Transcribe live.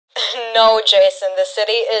No, Jason, the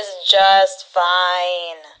city is just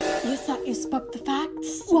fine. You thought you spoke the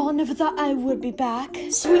facts? Well, never thought I would be back.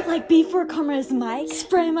 Sweet like beef or Karma's mic.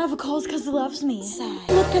 Spray him of coals cause he loves me. Sigh.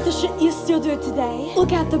 Look at the shit you still do today.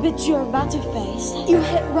 Look at the bitch you're about to face. You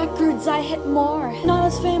hit records, I hit more. Not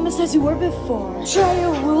as famous as you were before. Try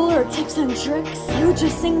a ruler, tips and tricks. You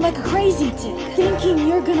just sing like a crazy tick. Thinking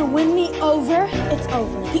you're gonna win me over? It's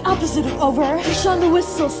over. The opposite of over. Push on the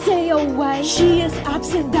whistle, stay away. She is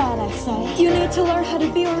absent, bad I say. You need to learn how to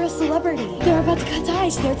be a real celebrity. They're about to cut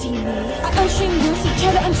ties, their TV. I shame you, so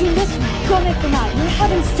try to untune this one. Go make them out, you're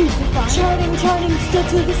having stupid fun. Charting, still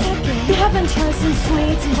to the second. You haven't tried since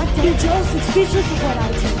 2018 rectangle. You're jealous and speechless of what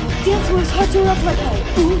I do. Dance moves hard to replicate.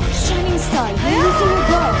 Ooh, shining star, you're losing your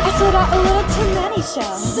glow. I sold out a little too many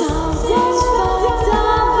shows. Something's fucked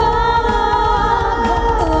up.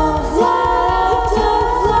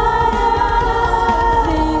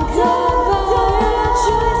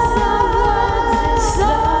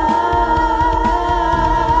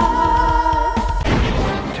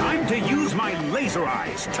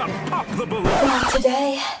 To pop the balloon. Not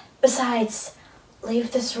today. Besides,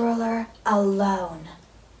 leave this ruler alone.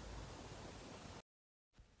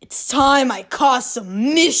 It's time I cause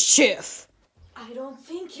some mischief. I don't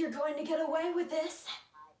think you're going to get away with this.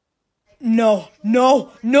 No,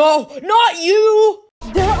 not you!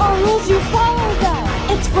 There are rules, you follow them.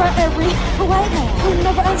 It's for every white man who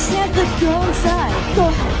never understands the girl inside. Go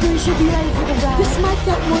ahead, you should be ready for the ride. This might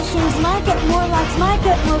get more streams, might get more likes, might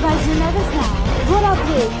get more vibes, you're nervous now. What up,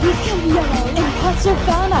 blue? We can be yellow. Imposter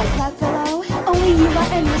found out, that fellow. Only you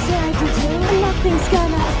might understand I do too. And nothing's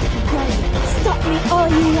gonna break. Stop me all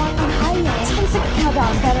you want on higher. 10-second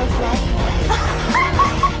countdown, better fly.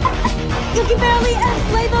 You can barely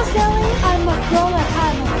play those silly. I'm a girl like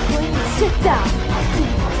I'm a queen. Sit down.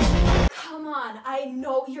 Come on, I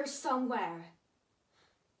know you're somewhere.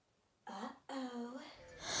 Uh-oh.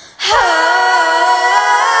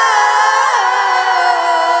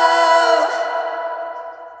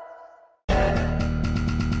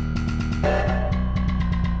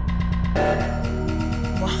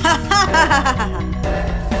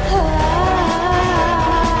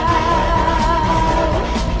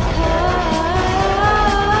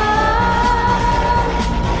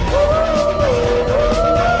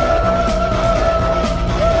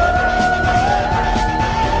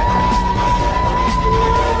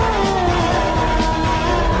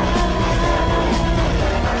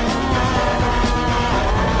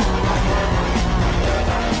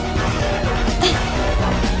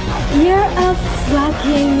 You're a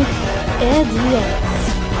fucking idiot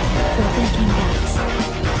for thinking that.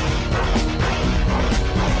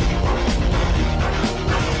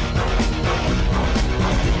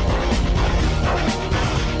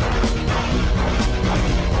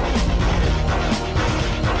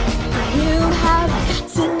 You have got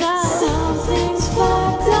to know something's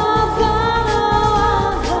fucked up.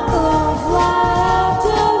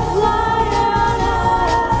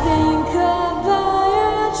 Think about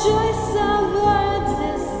your choice of words.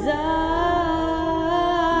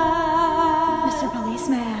 Mr.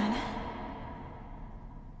 Policeman.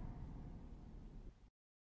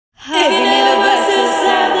 If you never was to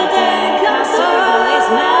serve the day, Mr.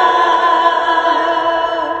 Policeman.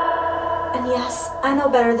 And yes, I know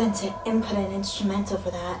better than to input an instrumental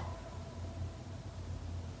for that.